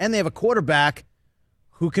 and they have a quarterback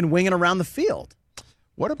who can wing it around the field.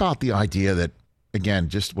 What about the idea that, again,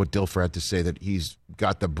 just what Dilfer had to say, that he's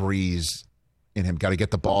got the breeze in him, got to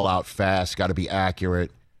get the ball out fast, got to be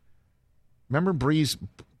accurate. Remember Breeze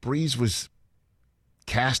was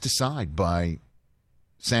cast aside by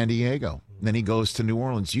San Diego. And then he goes to New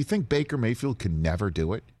Orleans. Do you think Baker Mayfield could never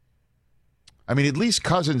do it? I mean, at least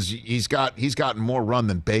Cousins, he's gotten more run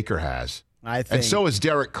than Baker has. I think, and so is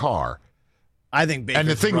Derek Carr. I think Baker's and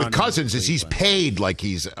the thing with Cousins is he's Cleveland. paid like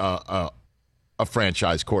he's a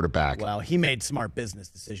franchise quarterback. Well, he made smart business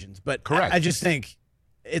decisions, but correct. I just think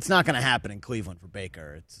It's not going to happen in Cleveland for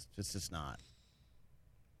Baker. It's just not.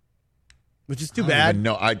 Which is too bad.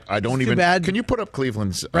 No, I don't even. Bad. Can you put up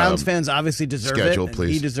Cleveland's Browns fans obviously deserve schedule, it.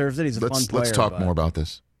 please? He deserves it. He's a fun player. Let's talk more about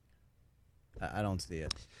this. I don't see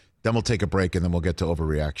it. Then we'll take a break, and then we'll get to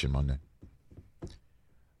Overreaction Monday.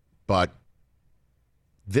 But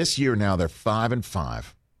this year now, they're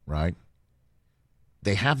 5-5, right?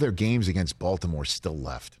 They have their games against Baltimore still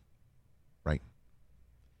left, right?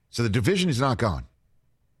 So the division is not gone.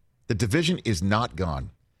 The division is not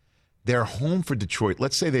gone. They're home for Detroit.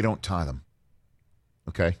 Let's say they don't tie them.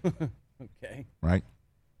 Okay? Okay. Right?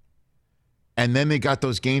 And then they got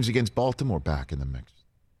those games against Baltimore back in the mix.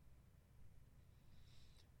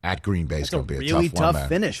 At Green Bay is going to be a really tough tough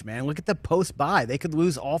finish, man. Look at the post-bye. They could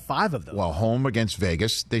lose all 5 of them. Well, home against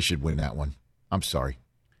Vegas, they should win that one. I'm sorry.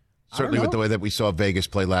 Certainly with the way that we saw Vegas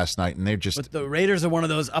play last night, and they're just... But the Raiders are one of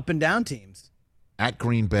those up-and-down teams. At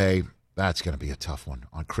Green Bay, that's going to be a tough one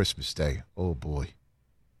on Christmas Day. Oh, boy.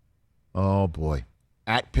 Oh, boy.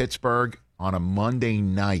 At Pittsburgh on a Monday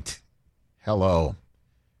night. Hello.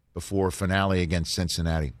 Before finale against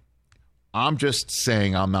Cincinnati. I'm just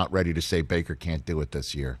saying I'm not ready to say Baker can't do it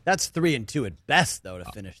this year. That's 3-2 at best, though, to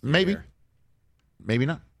finish the year. Maybe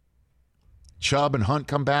not. Chubb and Hunt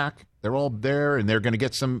come back. They're all there, and they're going to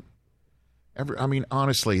get some... I mean,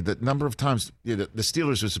 honestly, the number of times the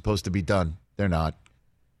Steelers are supposed to be done, they're not.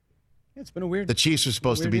 Yeah, it's been a weird... The Chiefs are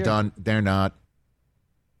supposed to be done, they're not.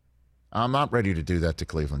 I'm not ready to do that to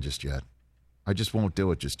Cleveland just yet. I just won't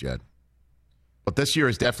do it just yet. But this year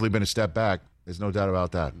has definitely been a step back. There's no doubt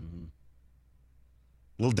about that. Mm-hmm.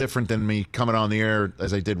 A little different than me coming on the air,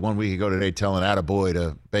 as I did 1 week ago today, telling attaboy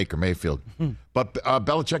to Baker Mayfield. But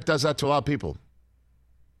Belichick does that to a lot of people.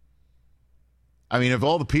 I mean, of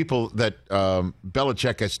all the people that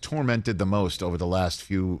Belichick has tormented the most over the last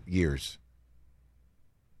few years,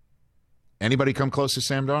 anybody come close to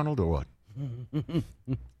Sam Darnold or what?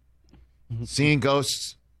 Seeing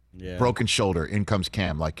ghosts, broken shoulder, in comes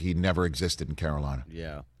Cam like he never existed in Carolina.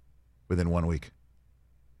 Yeah. Within 1 week.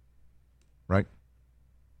 Right?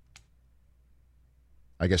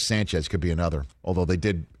 I guess Sanchez could be another, although they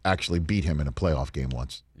did actually beat him in a playoff game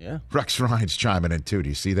once. Yeah. Rex Ryan's chiming in, too. Do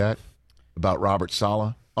you see that? About Robert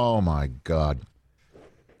Saleh? Oh, my God.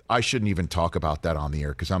 I shouldn't even talk about that on the air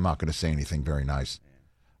because I'm not going to say anything very nice.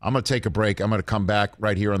 I'm going to take a break. I'm going to come back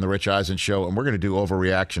right here on the Rich Eisen Show, and we're going to do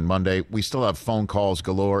Overreaction Monday. We still have phone calls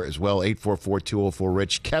galore as well,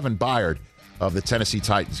 844-204-RICH. Kevin Byard of the Tennessee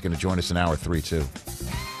Titans is going to join us in hour 3, too.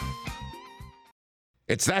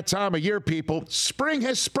 It's that time of year, people. Spring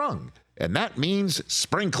has sprung, and that means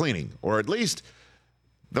spring cleaning, or at least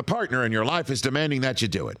the partner in your life is demanding that you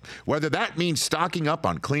do it. Whether that means stocking up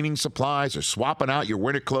on cleaning supplies or swapping out your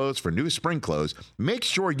winter clothes for new spring clothes, make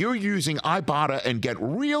sure you're using Ibotta and get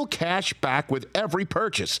real cash back with every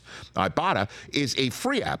purchase. Ibotta is a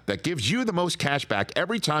free app that gives you the most cash back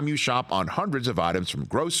every time you shop on hundreds of items, from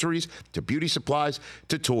groceries to beauty supplies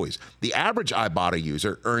to toys. The average Ibotta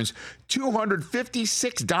user earns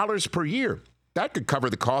 $256 per year. That could cover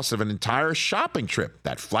the cost of an entire shopping trip,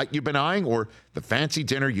 that flight you've been eyeing, or the fancy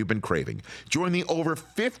dinner you've been craving. Join the over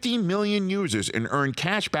 50 million users and earn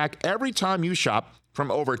cash back every time you shop from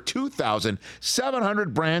over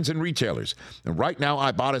 2,700 brands and retailers. And right now,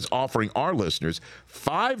 Ibotta is offering our listeners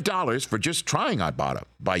 $5 for just trying Ibotta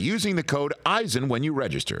by using the code EISEN when you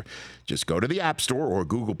register. Just go to the App Store or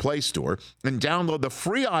Google Play Store and download the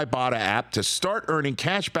free Ibotta app to start earning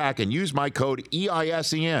cash back and use my code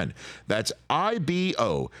EISEN. That's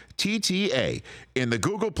IBOTTA in the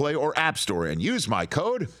Google Play or App Store and use my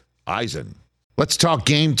code EISEN. Let's talk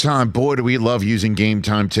Game Time. Boy, do we love using Game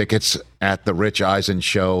Time tickets at the Rich Eisen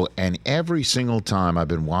Show. And every single time I've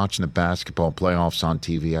been watching the basketball playoffs on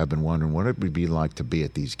TV, I've been wondering what it would be like to be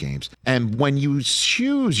at these games. And when you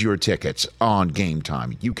choose your tickets on Game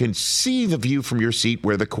Time, you can see the view from your seat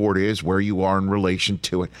where the court is, where you are in relation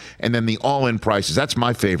to it. And then the all-in prices. That's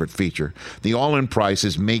my favorite feature. The all-in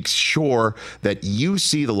prices makes sure that you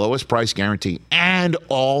see the lowest price guarantee and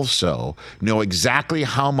also know exactly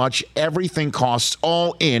how much everything costs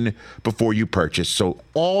all in before you purchase. So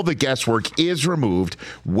all the guesswork is removed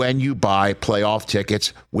when you buy playoff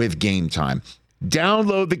tickets with Game Time.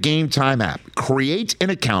 Download the Game Time app, create an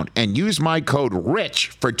account, and use my code RICH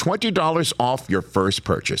for $20 off your first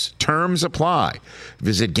purchase. Terms apply.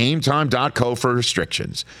 Visit GameTime.co for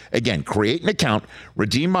restrictions. Again, create an account,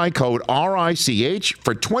 redeem my code RICH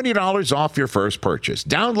for $20 off your first purchase.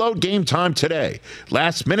 Download Game Time today.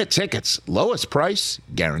 Last minute tickets, lowest price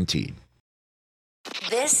guaranteed.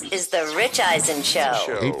 This is the Rich Eisen Show.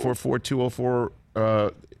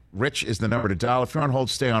 844-204 Rich is the number to dial. If you're on hold,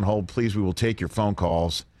 stay on hold, please. We will take your phone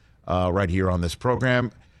calls. right here on this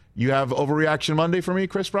program. You have Overreaction Monday for me,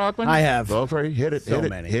 Chris Brockman? I have. Go for it. Hit it. So hit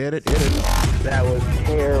many. it. Hit it. Hit it. That was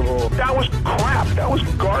terrible. That was crap. That was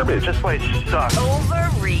garbage. This place sucks.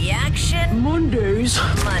 Overreaction Monday.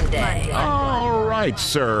 All right,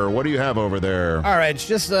 sir. What do you have over there? All right, it's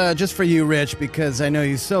just for you, Rich, because I know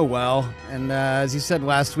you so well. And as you said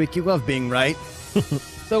last week, you love being right.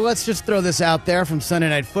 So let's just throw this out there from Sunday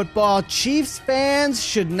Night Football. Chiefs fans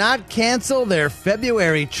should not cancel their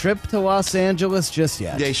February trip to Los Angeles just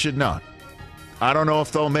yet. They should not. I don't know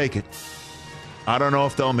if they'll make it.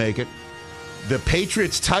 The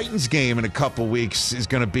Patriots-Titans game in a couple weeks is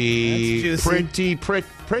going to be pretty.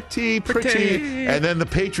 And then the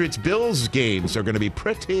Patriots-Bills games are going to be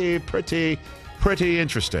pretty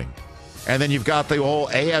interesting. And then you've got the whole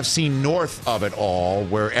AFC North of it all,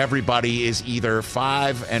 where everybody is either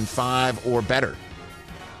 5-5 or better.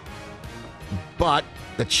 But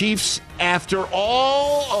the Chiefs, after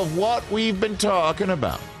all of what we've been talking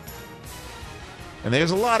about, and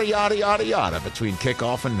there's a lot of yada between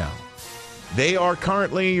kickoff and now, they are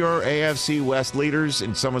currently your AFC West leaders,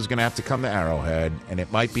 and someone's going to have to come to Arrowhead, and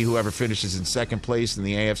it might be whoever finishes in second place in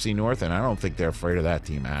the AFC North, and I don't think they're afraid of that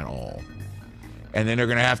team at all. And then they're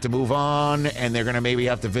going to have to move on, and they're going to maybe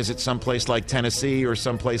have to visit someplace like Tennessee or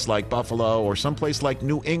someplace like Buffalo or someplace like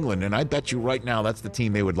New England, and I bet you right now that's the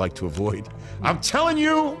team they would like to avoid. I'm telling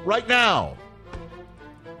you right now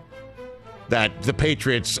that the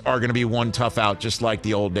Patriots are going to be one tough out just like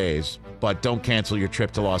the old days. But don't cancel your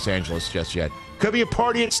trip to Los Angeles just yet. Could be a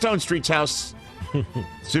party at Stone Street's house.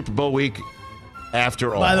 Super Bowl week,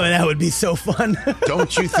 after all. By the way, that would be so fun.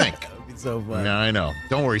 Don't you think? That would be so fun. No, I know.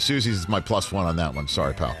 Don't worry, Susie's my +1 on that one.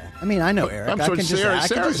 Sorry, pal. I mean, I know Eric. I'm I sure can just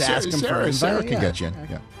ask him for an Sarah invite. can get you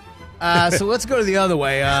in. Yeah. So let's go to the other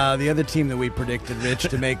way. The other team that we predicted, Rich,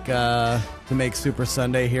 to make Super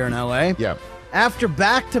Sunday here in LA. Yeah. After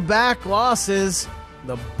back-to-back losses,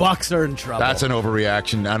 the Bucs are in trouble. That's an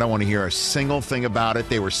overreaction. I don't want to hear a single thing about it.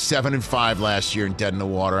 They were 7-5 last year and dead in the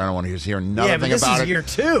water. I don't want to hear nothing about it. This is year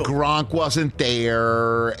 2. Gronk wasn't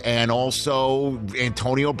there, and also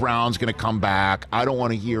Antonio Brown's going to come back. I don't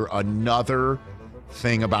want to hear another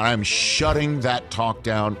thing about it. I'm shutting that talk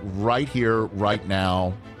down right here, right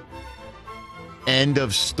now. End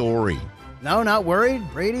of story. No, not worried.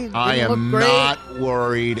 Brady didn't I am look great. not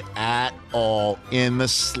worried at all in the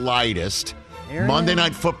slightest. Aaron? Monday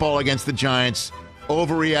Night Football against the Giants.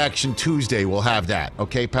 Overreaction Tuesday. We'll have that.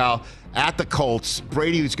 Okay, pal? At the Colts,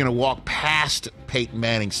 Brady is going to walk past Peyton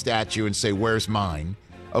Manning's statue and say, "Where's mine?"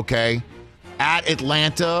 Okay? At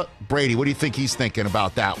Atlanta, Brady, what do you think he's thinking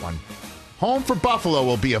about that one? Home for Buffalo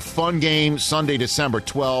will be a fun game Sunday, December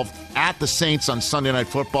 12th. At the Saints on Sunday Night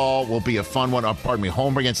Football will be a fun one.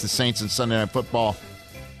 Home against the Saints on Sunday Night Football.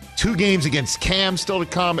 2 games against Cam still to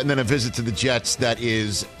come, and then a visit to the Jets that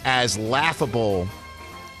is as laughable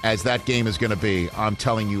as that game is going to be. I'm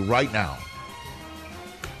telling you right now.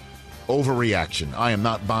 Overreaction. I am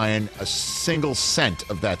not buying a single cent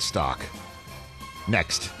of that stock.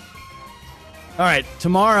 Next. All right,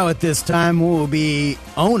 tomorrow at this time, we will be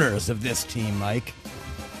owners of this team, Mike.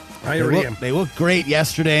 I already am. They looked great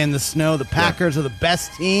yesterday in the snow. The Packers are the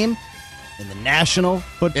best team in the National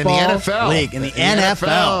Football League. In the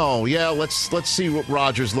NFL. Yeah, let's see what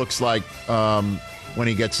Rodgers looks like when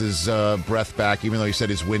he gets his breath back, even though he said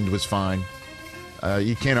his wind was fine.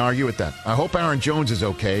 You can't argue with that. I hope Aaron Jones is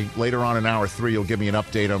okay. Later on in hour 3, you'll give me an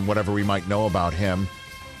update on whatever we might know about him.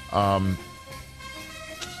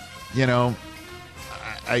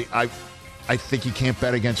 I think you can't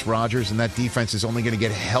bet against Rodgers, and that defense is only going to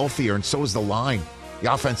get healthier, and so is the line,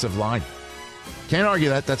 the offensive line. Can't argue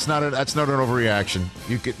that. That's not an overreaction.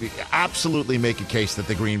 You could absolutely make a case that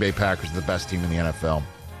the Green Bay Packers are the best team in the NFL.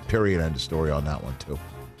 Period. End of story on that one too.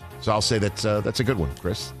 So I'll say that's a good one,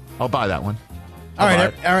 Chris. I'll buy that one. All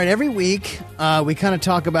right. Every week we kind of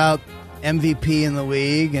talk about MVP in the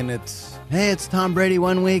league, and it's Tom Brady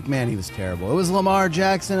one week. Man, he was terrible. It was Lamar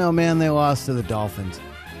Jackson. Oh man, they lost to the Dolphins.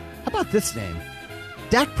 How about this name?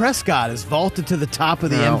 Dak Prescott is vaulted to the top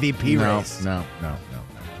of the MVP race. No.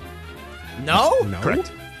 No?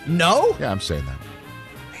 Correct. No? Yeah, I'm saying that.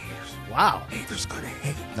 Wow. Haters gonna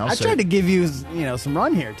hate. I tried to give you some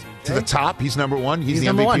run here, TJ. To the top. He's number 1. He's the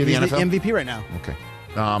number MVP 1. of the He's NFL. the MVP right now. Okay.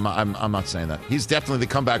 I'm not saying that. He's definitely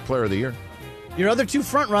the comeback player of the year. Your other 2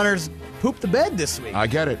 front runners pooped the bed this week. I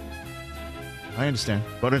get it. I understand.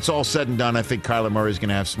 But it's all said and done. I think Kyler Murray is going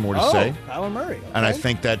to have some more to say. Kyler Murray. Okay. And I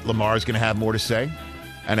think that Lamar is going to have more to say.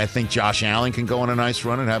 And I think Josh Allen can go on a nice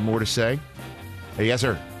run and have more to say. Hey, yes,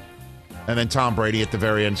 sir. And then Tom Brady at the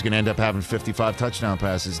very end is going to end up having 55 touchdown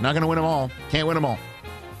passes. Not going to win them all. Can't win them all.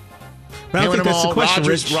 But I don't think that's the question,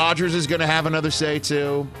 Rich. Rodgers is going to have another say,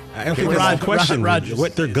 too. I don't think that's the question,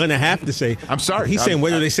 what they're going to have to say. I'm sorry. He's saying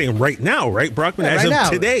what are they saying right now, right? Brockman, as of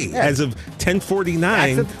today, as of 10:49.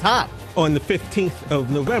 That's at the top. On the 15th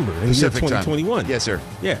of November in the year 2021. Yes, sir.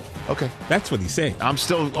 Yeah. Okay. That's what he's saying. I'm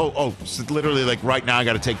still, so literally like right now I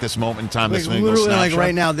got to take this moment in time. Like, literally like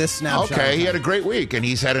right now, this snapshot. Okay, he had a great week, and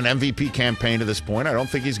he's had an MVP campaign to this point. I don't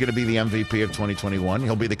think he's going to be the MVP of 2021.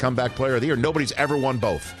 He'll be the comeback player of the year. Nobody's ever won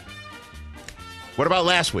both. What about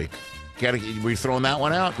last week? Were you throwing that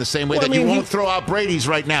one out? The same way you won't throw out Brady's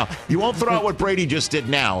right now. You won't throw out what Brady just did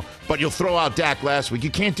now, but you'll throw out Dak last week.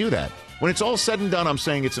 You can't do that. When it's all said and done, I'm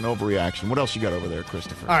saying it's an overreaction. What else you got over there,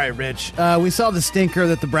 Christopher? All right, Rich. We saw the stinker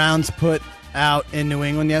that the Browns put out in New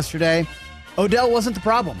England yesterday. Odell wasn't the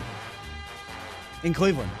problem in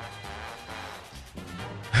Cleveland.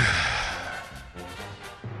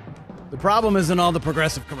 The problem isn't all the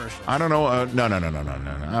progressive commercials. I don't know.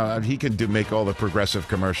 No. He can make all the progressive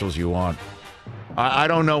commercials you want. I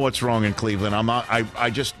don't know what's wrong in Cleveland. I'm not.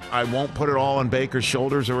 I won't put it all on Baker's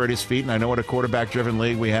shoulders or at his feet. And I know what a quarterback-driven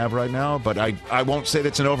league we have right now, but I won't say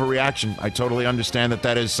that's an overreaction. I totally understand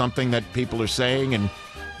that is something that people are saying, and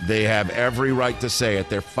they have every right to say it.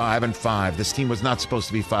 They're 5-5. This team was not supposed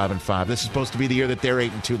to be 5-5. This is supposed to be the year that they're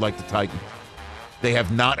 8-2, like the Titans. They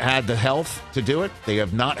have not had the health to do it. They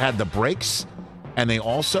have not had the breaks, and they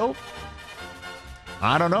also.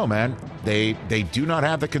 I don't know, man. They do not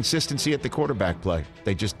have the consistency at the quarterback play.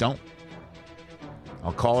 They just don't.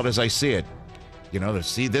 I'll call it as I see it. You know, to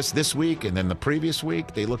see this week and then the previous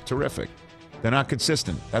week, they look terrific. They're not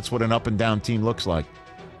consistent. That's what an up-and-down team looks like.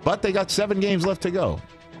 But they got 7 games left to go.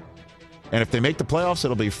 And if they make the playoffs,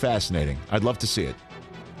 it'll be fascinating. I'd love to see it.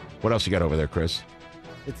 What else you got over there, Chris?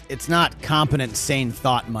 It's not competent, sane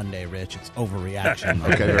thought Monday, Rich. It's overreaction.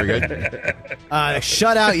 Okay, very good.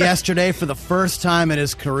 Shutout yesterday for the first time in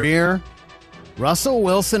his career. Russell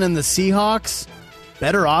Wilson and the Seahawks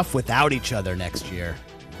better off without each other next year.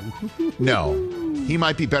 No. He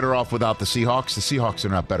might be better off without the Seahawks. The Seahawks are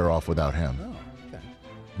not better off without him. Oh, okay.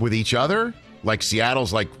 With each other? Like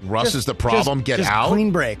Seattle's like, Russ is the problem, get just out?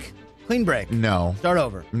 Clean break. No. Start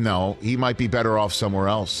over. No, he might be better off somewhere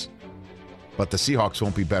else. But the Seahawks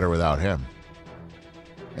won't be better without him.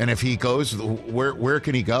 And if he goes, where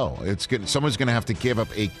can he go? Someone's going to have to give up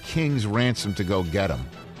a king's ransom to go get him.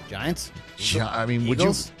 Giants? I mean,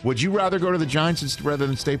 Eagles? would you rather go to the Giants rather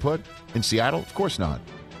than stay put in Seattle? Of course not.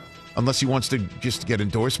 Unless he wants to just get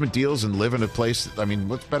endorsement deals and live in a place. I mean,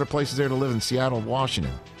 what better place is there to live in Seattle,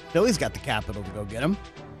 Washington? Philly's got the capital to go get him.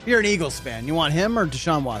 If you're an Eagles fan, you want him or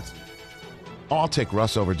Deshaun Watson? Oh, I'll take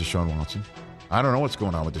Russ over Deshaun Watson. I don't know what's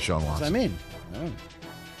going on with Deshaun Watson. That's what I mean.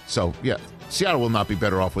 So, yeah, Seattle will not be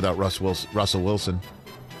better off without Russell Wilson.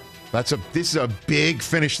 This is a big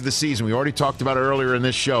finish to the season. We already talked about it earlier in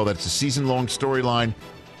this show. That's a season-long storyline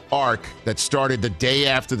arc that started the day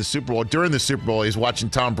after the Super Bowl. During the Super Bowl, he's watching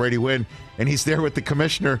Tom Brady win, and he's there with the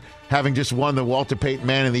commissioner having just won the Walter Payton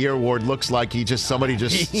Man of the Year award. Looks like somebody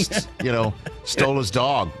just stole his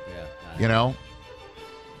dog,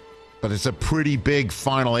 But it's a pretty big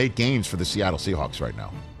final 8 games for the Seattle Seahawks right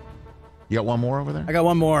now. You got one more over there? I got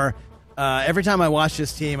one more. Every time I watch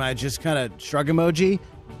this team, I just kind of shrug emoji.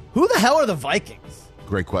 Who the hell are the Vikings?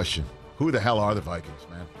 Great question. Who the hell are the Vikings,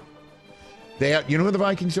 man? You know who the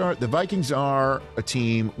Vikings are? The Vikings are a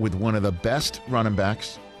team with one of the best running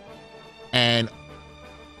backs and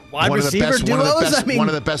wide receiver duos? One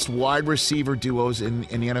of the best wide receiver duos in the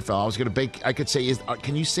NFL. I could say,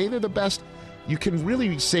 can you say they're the best? You can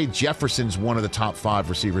really say Jefferson's one of the top 5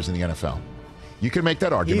 receivers in the NFL. You can make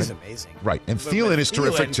that argument. He's amazing. Right. And Thielen is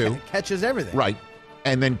terrific, too. Catches everything. Right.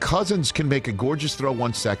 And then Cousins can make a gorgeous throw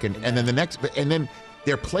 1 second, and then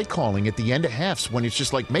their play calling at the end of halves when it's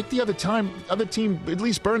just like, make the other team at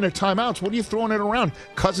least burn their timeouts. What are you throwing it around?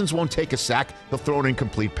 Cousins won't take a sack. He'll throw an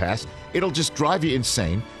incomplete pass. It'll just drive you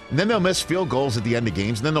insane. And then they'll miss field goals at the end of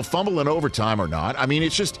games, and then they'll fumble in overtime or not. I mean,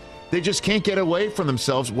 they just can't get away from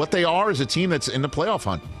themselves. What they are is a team that's in the playoff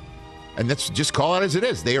hunt. And let's just call it as it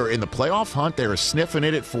is. They are in the playoff hunt. They are sniffing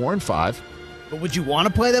it at 4-5. But would you want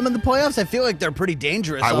to play them in the playoffs? I feel like they're pretty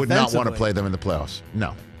dangerous. I would not want to play them in the playoffs.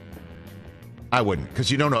 No. I wouldn't.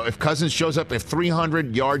 Because you don't know. If Cousins shows up, if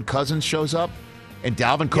 300-yard Cousins shows up, and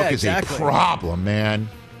Dalvin Cook is a problem, man.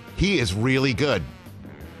 He is really good.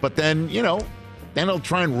 But then, then they'll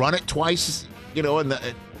try and run it twice, and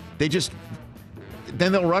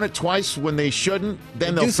then they'll run it twice when they shouldn't.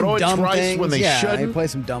 Then they'll throw it twice when they shouldn't. They play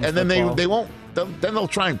some dumb and then they won't. Then they'll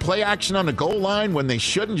try and play action on the goal line when they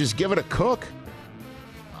shouldn't. Just give it a Cook.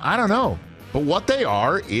 I don't know. But what they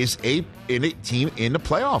are is a team in the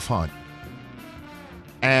playoff hunt.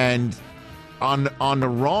 And on the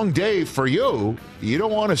wrong day for you, you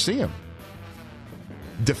don't want to see them.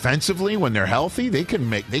 Defensively, when they're healthy, they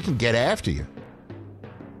can get after you.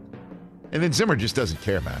 And then Zimmer just doesn't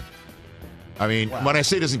care, man. I mean, when I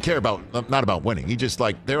say doesn't care not about winning, he just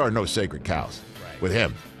there are no sacred cows with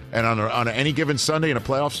him. And on any given Sunday in the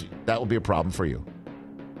playoffs, that will be a problem for you.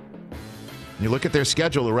 You look at their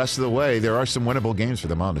schedule the rest of the way, there are some winnable games for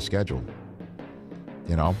them on the schedule.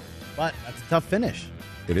 But that's a tough finish.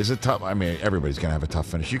 It is a tough. I mean, everybody's going to have a tough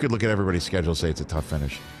finish. You could look at everybody's schedule and say it's a tough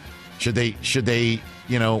finish. Should they,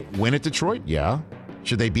 win at Detroit? Yeah.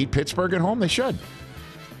 Should they beat Pittsburgh at home? They should.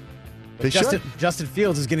 Justin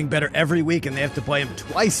Fields is getting better every week, and they have to play him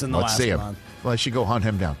twice in the last month. Well, I should go hunt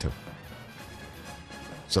him down, too.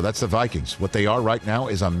 So that's the Vikings. What they are right now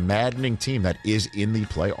is a maddening team that is in the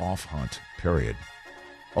playoff hunt, period.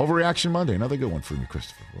 Overreaction Monday, another good one from you,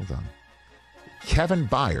 Christopher. Well done. Kevin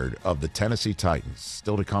Byard of the Tennessee Titans.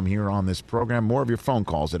 Still to come here on this program. More of your phone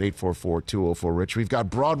calls at 844-204-RICH. We've got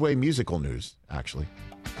Broadway musical news, actually,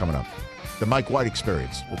 coming up. The Mike White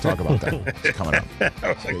Experience. We'll talk about that. It's coming up.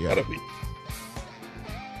 I was like,